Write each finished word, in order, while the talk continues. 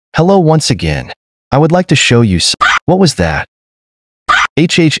Hello once again. I would like to show you what was that?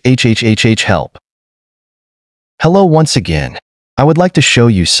 Help. Hello once again. I would like to show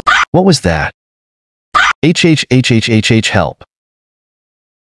you what was that? Help.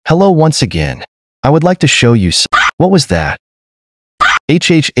 Hello once again. I would like to show you what was that?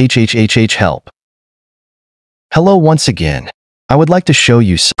 Help. Hello once again. I would like to show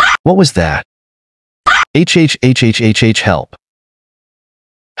you what was that? Help.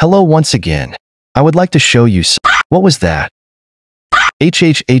 Hello once again. I would like to show you what was that?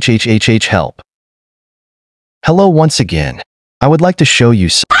 Help. Hello once again. I would like to show you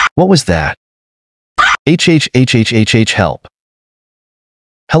what was that? Help.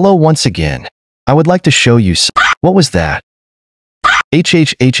 Hello once again. I would like to show you what was that?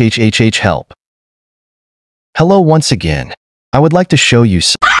 Help. Hello once again. I would like to show you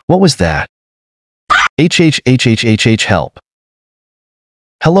what was that? Help.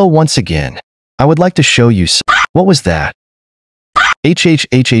 Hello once again. I would like to show you what was that?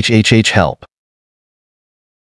 Help.